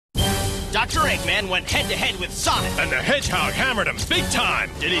Dr. Eggman went head-to-head with Sonic. And the Hedgehog hammered him big time.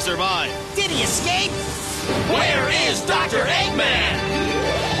 Did he survive? Did he escape? Where is Dr. Eggman?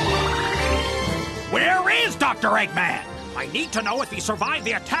 Where is Dr. Eggman? I need to know if he survived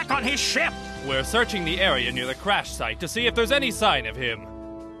the attack on his ship. We're searching the area near the crash site to see if there's any sign of him.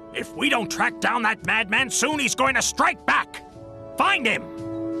 If we don't track down that madman, soon he's going to strike back. Find him.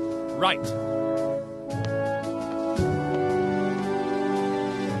 Right.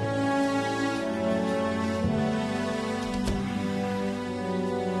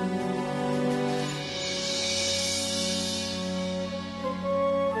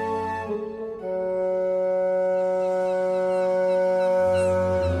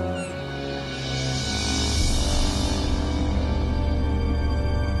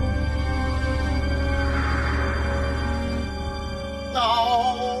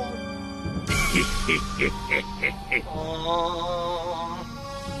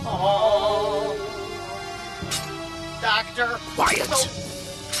 Doctor. Quiet!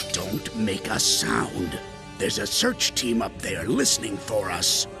 Don't make a sound. There's a search team up there listening for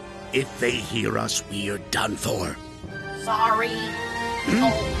us. If they hear us, we're done for. Sorry.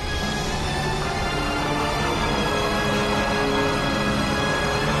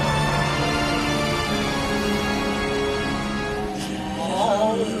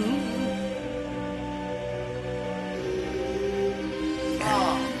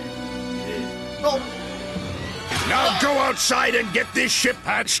 Now go outside and get this ship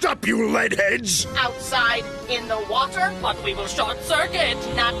patched up, you leadheads! Outside in the water, but we will short circuit.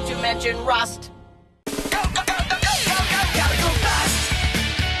 Not to mention rust. Go, go, go, go, go, go, go. Gotta go fast.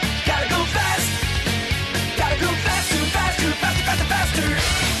 Gotta go fast. Gotta go faster, faster, faster, faster, faster.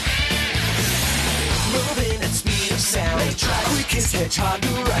 Moving at speed of sound, quickest hedgehog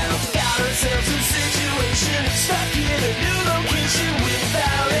around. Got ourselves a situation, stuck in a new location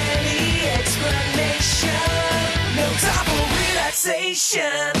without any explanation. No time for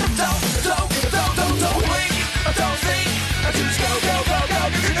relaxation. Don't wait, don't think, just go, go, go, go,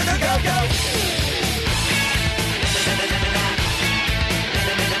 go, go, go, go, go.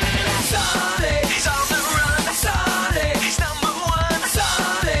 Sonic, he's on the run. Sonic, he's number one.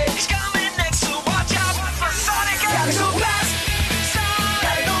 Sonic, he's coming next, so watch out for Sonic. Gotta go fast.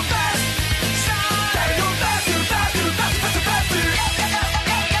 Gotta go fast. Gotta go faster, faster, faster, faster, faster.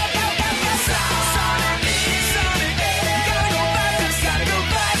 Sonic, Sonic, you gotta go fast, gotta go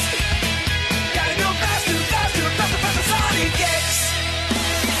fast. Gotta go faster, faster, faster, faster, Sonic X.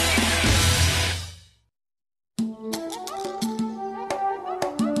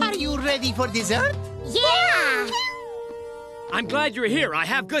 Are you ready for dessert? Yeah! I'm glad you're here. I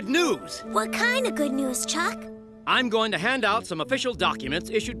have good news. What kind of good news, Chuck? I'm going to hand out some official documents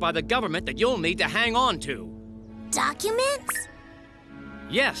issued by the government that you'll need to hang on to. Documents?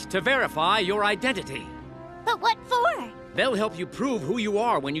 Yes, to verify your identity. But what for? They'll help you prove who you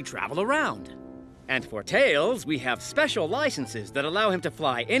are when you travel around. And for Tails, we have special licenses that allow him to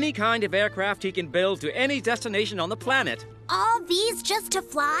fly any kind of aircraft he can build to any destination on the planet. All these just to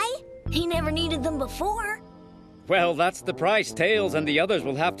fly? He never needed them before. Well, that's the price Tails and the others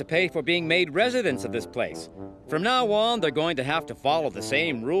will have to pay for being made residents of this place. From now on, they're going to have to follow the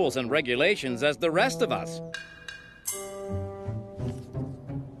same rules and regulations as the rest of us.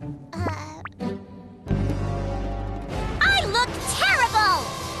 I look terrible!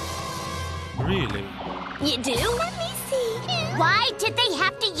 Really? You do? Let me see. Why did they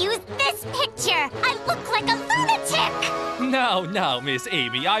have to use this picture? I look like a lunatic! Now, Miss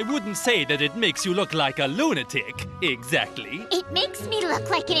Amy, I wouldn't say that it makes you look like a lunatic. Exactly. It makes me look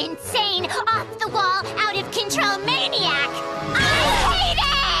like an insane, off-the-wall, out-of-control maniac! I hate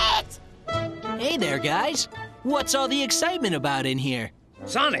it! Hey there, guys. What's all the excitement about in here?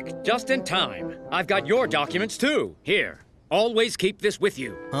 Sonic, just in time. I've got your documents, too. Here. Always keep this with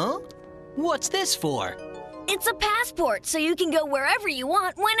you. Huh? What's this for? It's a passport, so you can go wherever you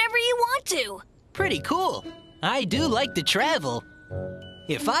want, whenever you want to. Pretty cool. I do like to travel.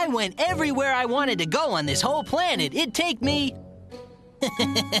 If I went everywhere I wanted to go on this whole planet, it'd take me...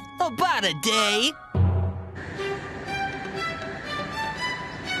 about a day.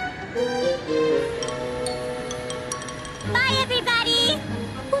 Bye, everybody!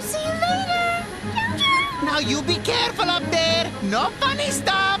 We'll see you later! Now you be careful up there. No funny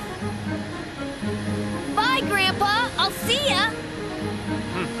stuff. Bye, Grandpa. I'll see ya.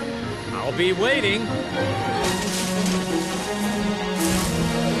 I'll be waiting.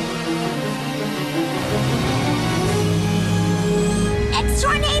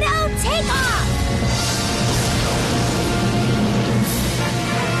 X-Tornado, take off!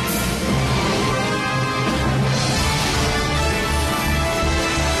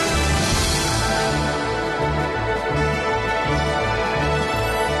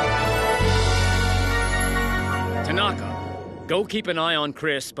 Go keep an eye on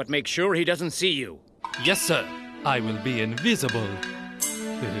Chris, but make sure he doesn't see you. Yes, sir. I will be invisible.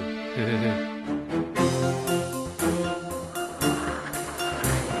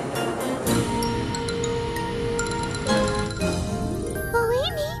 Oh,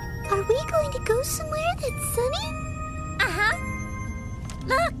 Amy, are we going to go somewhere that's sunny? Uh-huh.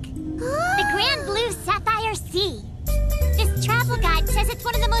 Look! The Grand Blue Sapphire Sea. This travel guide says it's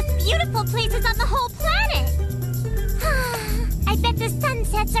one of the most beautiful places on the whole planet. I bet the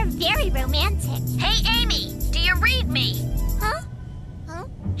sunsets are very romantic. Hey, Amy, do you read me? Huh? Huh?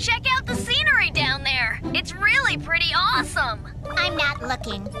 Check out the scenery down there. It's really pretty awesome. I'm not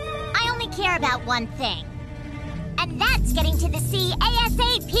looking. I only care about one thing. And that's getting to the sea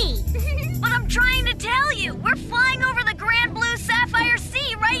ASAP. But I'm trying to tell you, we're flying over the Grand Blue Sapphire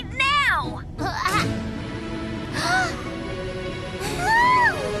Sea right now.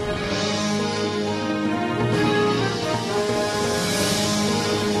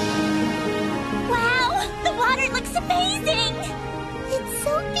 Wow, the water looks amazing. It's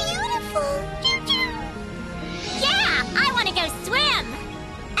so beautiful. Yeah, I want to go swim.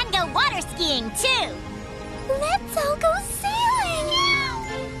 And go water skiing, too. Let's all go sailing.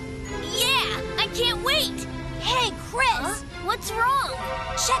 Yeah, I can't wait. Hey, Chris. What's wrong?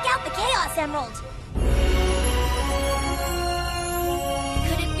 Check out the Chaos Emerald.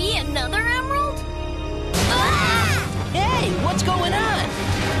 Could it be another emerald? Hey, what's going on?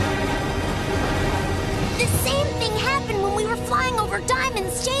 The same thing happened when we were flying over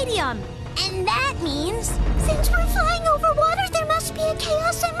Diamond Stadium. And that means, since we're flying over water, there must be a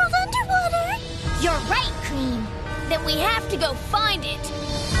Chaos Emerald underwater. You're right, Cream. Then we have to go find it.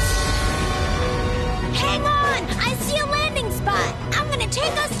 Hang on! I see a landing spot. I'm gonna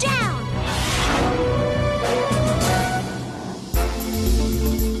take us down.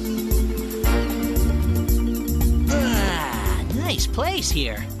 Nice place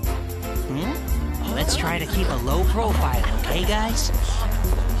here. Let's try to keep a low profile, okay, guys?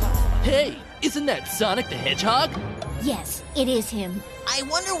 Hey, isn't that Sonic the Hedgehog? Yes, it is him. I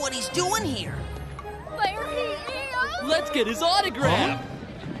wonder what he's doing here. There he is! Let's get his autograph.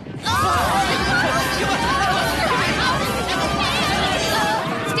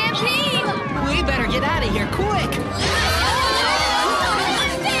 Stampede! We better get out of here quick.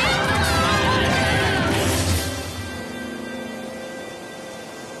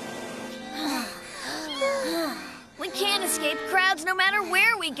 We can't escape crowds no matter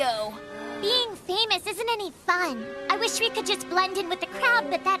where we go. Being famous isn't any fun. I wish we could just blend in with the crowd,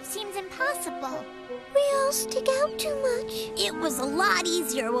 but that seems impossible. We all stick out too much. It was a lot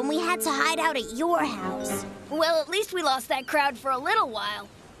easier when we had to hide out at your house. Well, at least we lost that crowd for a little while.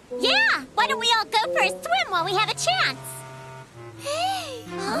 Yeah! Why don't we all go for a swim while we have a chance? Hey!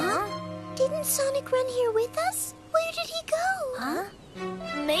 Huh? Didn't Sonic run here with us? Where did he go? Huh?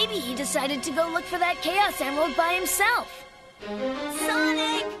 Maybe he decided to go look for that Chaos Emerald by himself.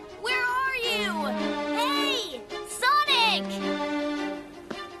 Sonic! Where are you? Hey! Sonic!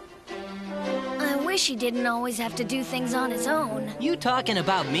 I wish he didn't always have to do things on his own. You talking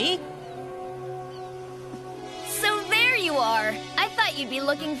about me? So there you are. I thought you'd be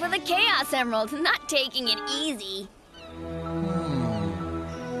looking for the Chaos Emerald, not taking it easy.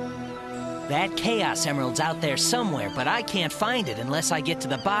 That Chaos Emerald's out there somewhere, but I can't find it unless I get to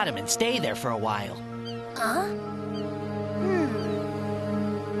the bottom and stay there for a while. Huh?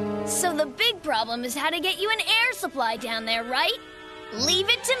 So the big problem is how to get you an air supply down there, right? Leave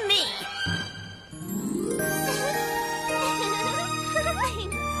it to me.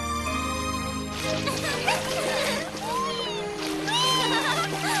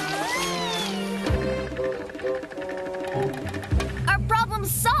 Our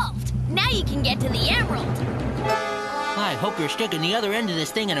problem's solved. Now you can get to the emerald. I hope you're sticking the other end of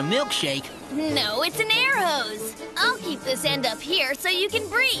this thing in a milkshake. No, it's an air hose. I'll keep this end up here so you can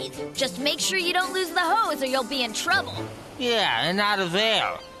breathe. Just make sure you don't lose the hose or you'll be in trouble. Yeah, and out of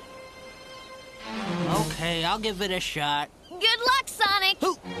air. Okay, I'll give it a shot. Good luck, Sonic!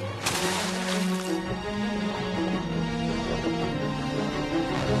 Ooh.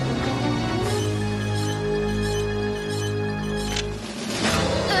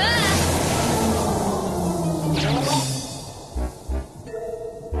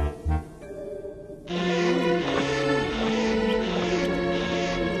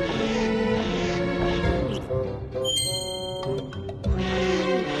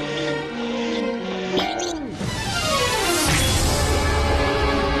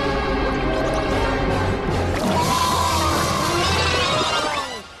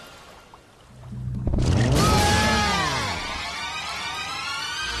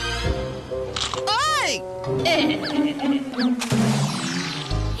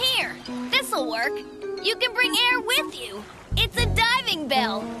 work. You can bring air with you. It's a diving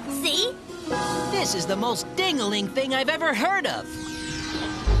bell. See? This is the most ding-a-ling thing I've ever heard of.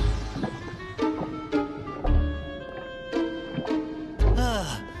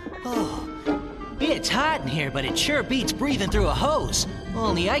 It's hot in here, but it sure beats breathing through a hose.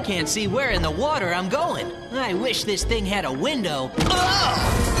 Only I can't see where in the water I'm going. I wish this thing had a window.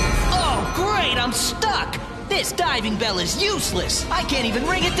 Oh, great, I'm stuck! This diving bell is useless. I can't even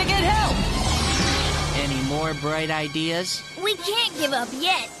ring it to get help. Any more bright ideas? We can't give up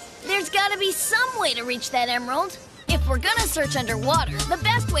yet. There's gotta be some way to reach that emerald. If we're gonna search underwater, the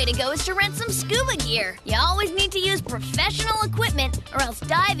best way to go is to rent some scuba gear. You always need to use professional equipment, or else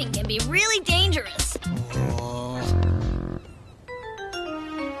diving can be really dangerous.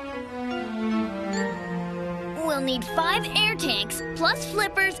 We'll need 5 air tanks, plus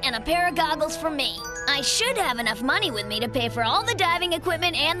flippers and a pair of goggles for me. I should have enough money with me to pay for all the diving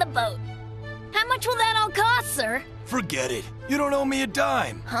equipment and the boat. How much will that all cost, sir? Forget it. You don't owe me a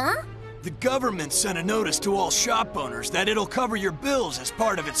dime. Huh? The government sent a notice to all shop owners that it'll cover your bills as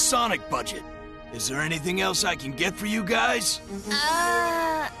part of its Sonic budget. Is there anything else I can get for you guys?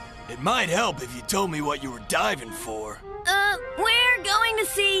 It might help if you told me what you were diving for. We're going to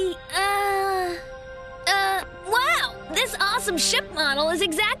see, wow! This awesome ship model is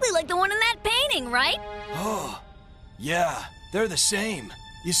exactly like the one in that painting, right? Oh, yeah, they're the same.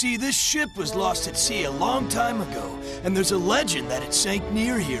 You see, this ship was lost at sea a long time ago, and there's a legend that it sank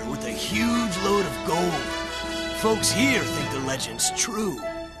near here with a huge load of gold. Folks here think the legend's true.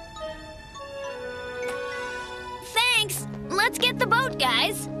 Thanks! Let's get the boat,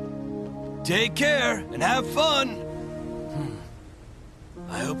 guys! Take care, and have fun!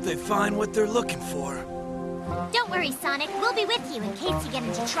 I hope they find what they're looking for. Don't worry, Sonic. We'll be with you in case you get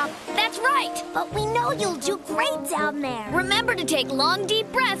into trouble. That's right! But we know you'll do great down there. Remember to take long, deep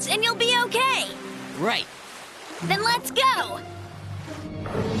breaths and you'll be okay. Right. Then let's go!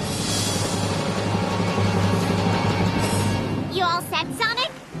 You all set,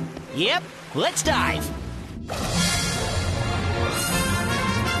 Sonic? Yep, let's dive.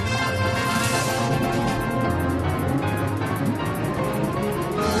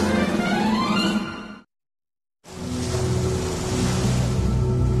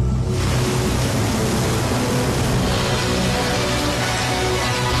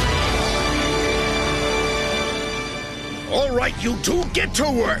 All right, you two, get to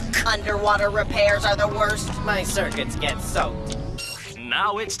work! Underwater repairs are the worst. My circuits get soaked.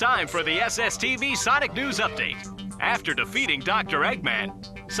 Now it's time for the SSTV Sonic News Update. After defeating Dr. Eggman,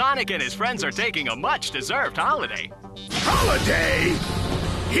 Sonic and his friends are taking a much-deserved holiday. Holiday?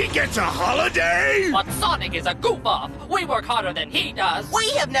 He gets a holiday? But Sonic is a goof-off. We work harder than he does. We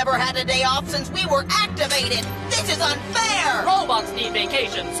have never had a day off since we were activated. This is unfair. Robots need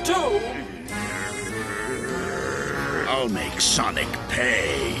vacations, too. I'll make Sonic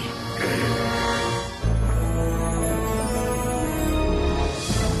pay.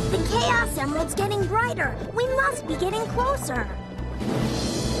 The Chaos Emerald's getting brighter. We must be getting closer.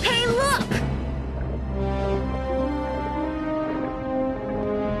 Hey, look!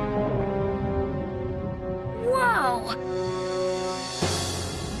 Whoa!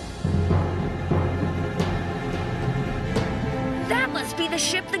 That must be the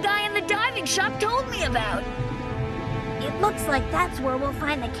ship the guy in the diving shop told me about. It looks like that's where we'll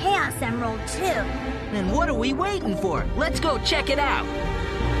find the Chaos Emerald, too. And what are we waiting for? Let's go check it out.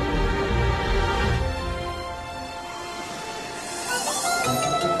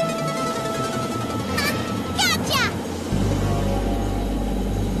 Gotcha!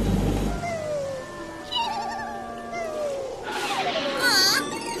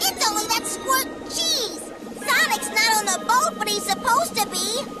 It's only that squirt cheese. Sonic's not on the boat, but he's supposed to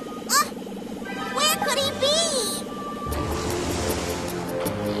be. Where could he be?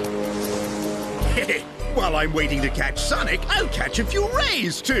 While I'm waiting to catch Sonic, I'll catch a few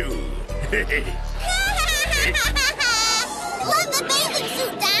rays, too. Love the bathing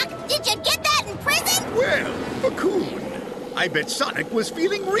suit, Doc. Did you get that in prison? Well, Bakun, I bet Sonic was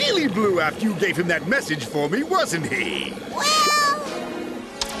feeling really blue after you gave him that message for me, wasn't he? Well...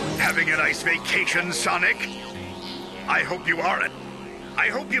 Having a nice vacation, Sonic? I hope you aren't. I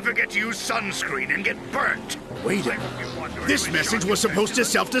hope you forget to use sunscreen and get burnt. Wait a minute. This message was supposed to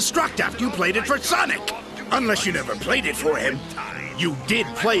self-destruct after you played it for Sonic. Unless you never played it for him. You did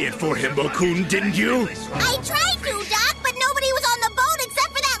play it for him, Bakun, didn't you? I tried to, Doc, but nobody was on the boat except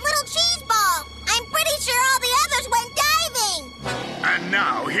for that little cheese ball. I'm pretty sure all the others went diving. And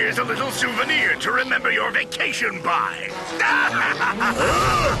now, here's a little souvenir to remember your vacation by.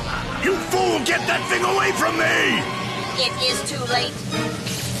 You fool! Get that thing away from me! It is too late.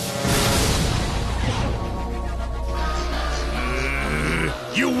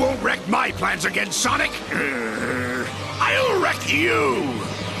 You won't wreck my plans again, Sonic! I'll wreck you!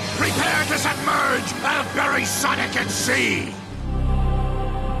 Prepare to submerge! I'll bury Sonic at sea!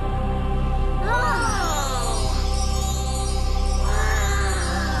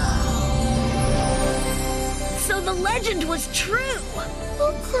 So the legend was true!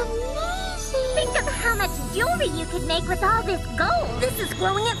 It's amazing! Think of how much jewelry you could make with all this gold! This is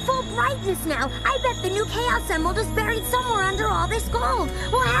glowing at full brightness now! I bet the new Chaos Emerald is buried somewhere under all this gold!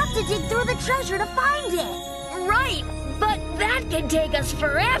 We'll have to dig through the treasure to find it! Right! But that could take us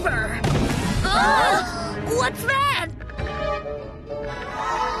forever! What's that?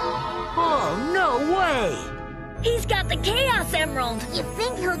 Oh, no way! He's got the Chaos Emerald! You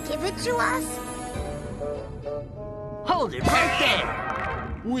think he'll give it to us? Hold it right there!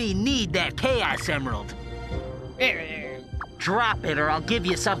 We need that Chaos Emerald. Drop it or I'll give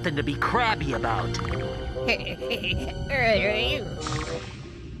you something to be crabby about.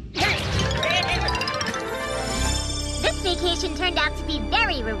 This vacation turned out to be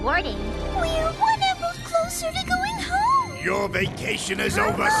very rewarding. We're one emerald closer to going home. Your vacation is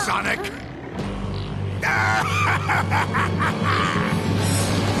over, Sonic!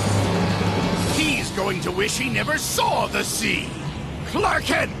 He's going to wish he never saw the sea!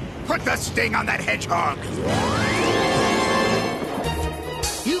 Clarkin, put the sting on that hedgehog!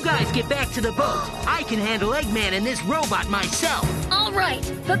 You guys get back to the boat. I can handle Eggman and this robot myself. All right,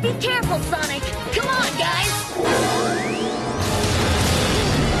 but be careful, Sonic. Come on, guys.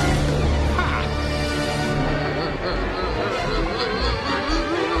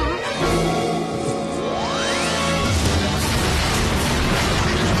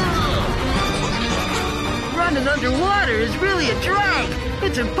 Running underwater is really a drag.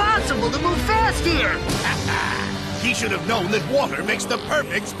 It's impossible to move fast here. He should have known that water makes the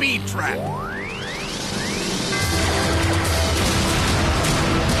perfect speed trap.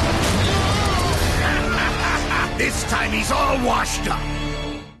 This time he's all washed up.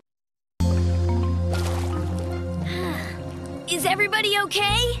 Is everybody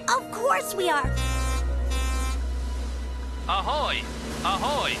okay? Of course we are. Ahoy!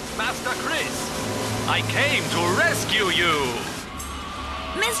 Ahoy, Master Chris! I came to rescue you!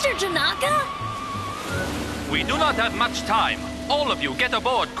 Mr. Tanaka? We do not have much time. All of you get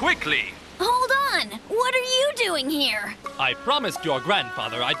aboard quickly! Hold on! What are you doing here? I promised your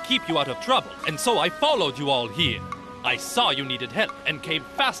grandfather I'd keep you out of trouble, and so I followed you all here. I saw you needed help and came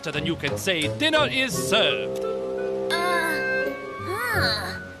faster than you can say dinner is served.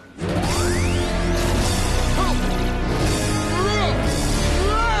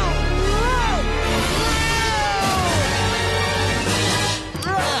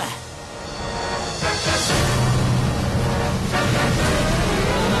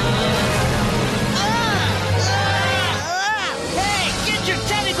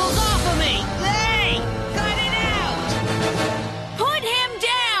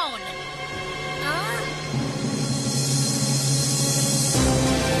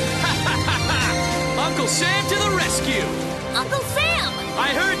 Sam to the rescue! Uncle Sam! I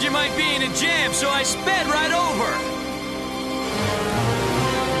heard you might be in a jam, so I sped right over.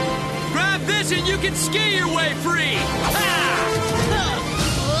 Grab this and you can ski your way free!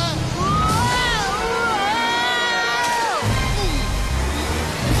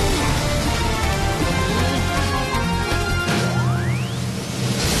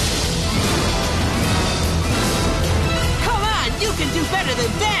 Come on, you can do better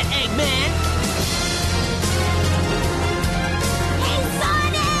than that, Eggman!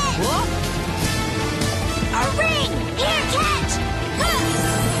 A ring! Here, catch!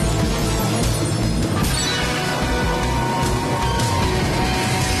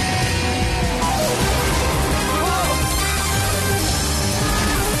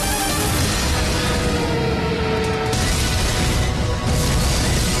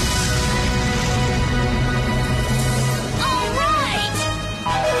 All right!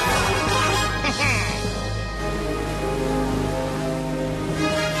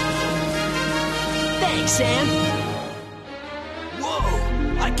 Thanks, Sam. Whoa!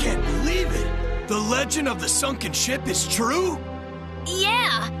 I can't believe it! The legend of the sunken ship is true?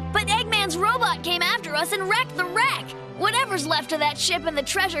 Yeah, but Eggman's robot came after us and wrecked the wreck. Whatever's left of that ship and the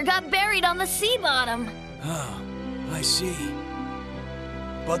treasure got buried on the sea bottom. Oh, I see.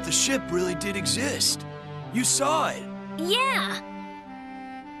 But the ship really did exist. You saw it. Yeah.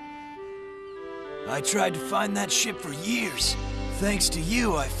 I tried to find that ship for years. Thanks to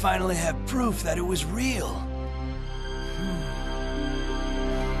you, I finally have proof that it was real.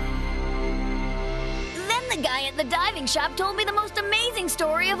 Then the guy at the diving shop told me the most amazing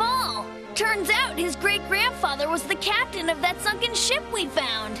story of all. Turns out his great-grandfather was the captain of that sunken ship we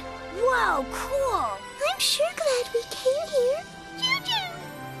found. Whoa, cool. I'm sure glad we came here. Choo-choo.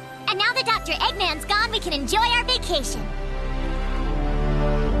 And now that Dr. Eggman's gone, we can enjoy our vacation.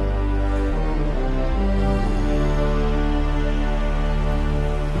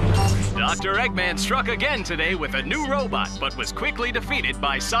 Dr. Eggman struck again today with a new robot, but was quickly defeated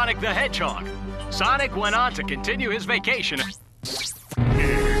by Sonic the Hedgehog. Sonic went on to continue his vacation.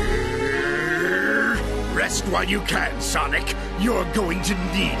 Rest while you can, Sonic. You're going to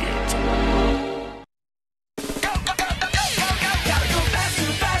need it.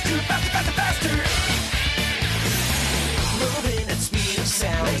 Moving at speed of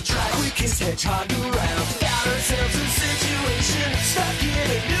sound. Quickest hedgehog around. Got ourselves a situation. Stuck in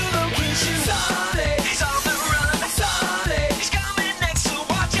a new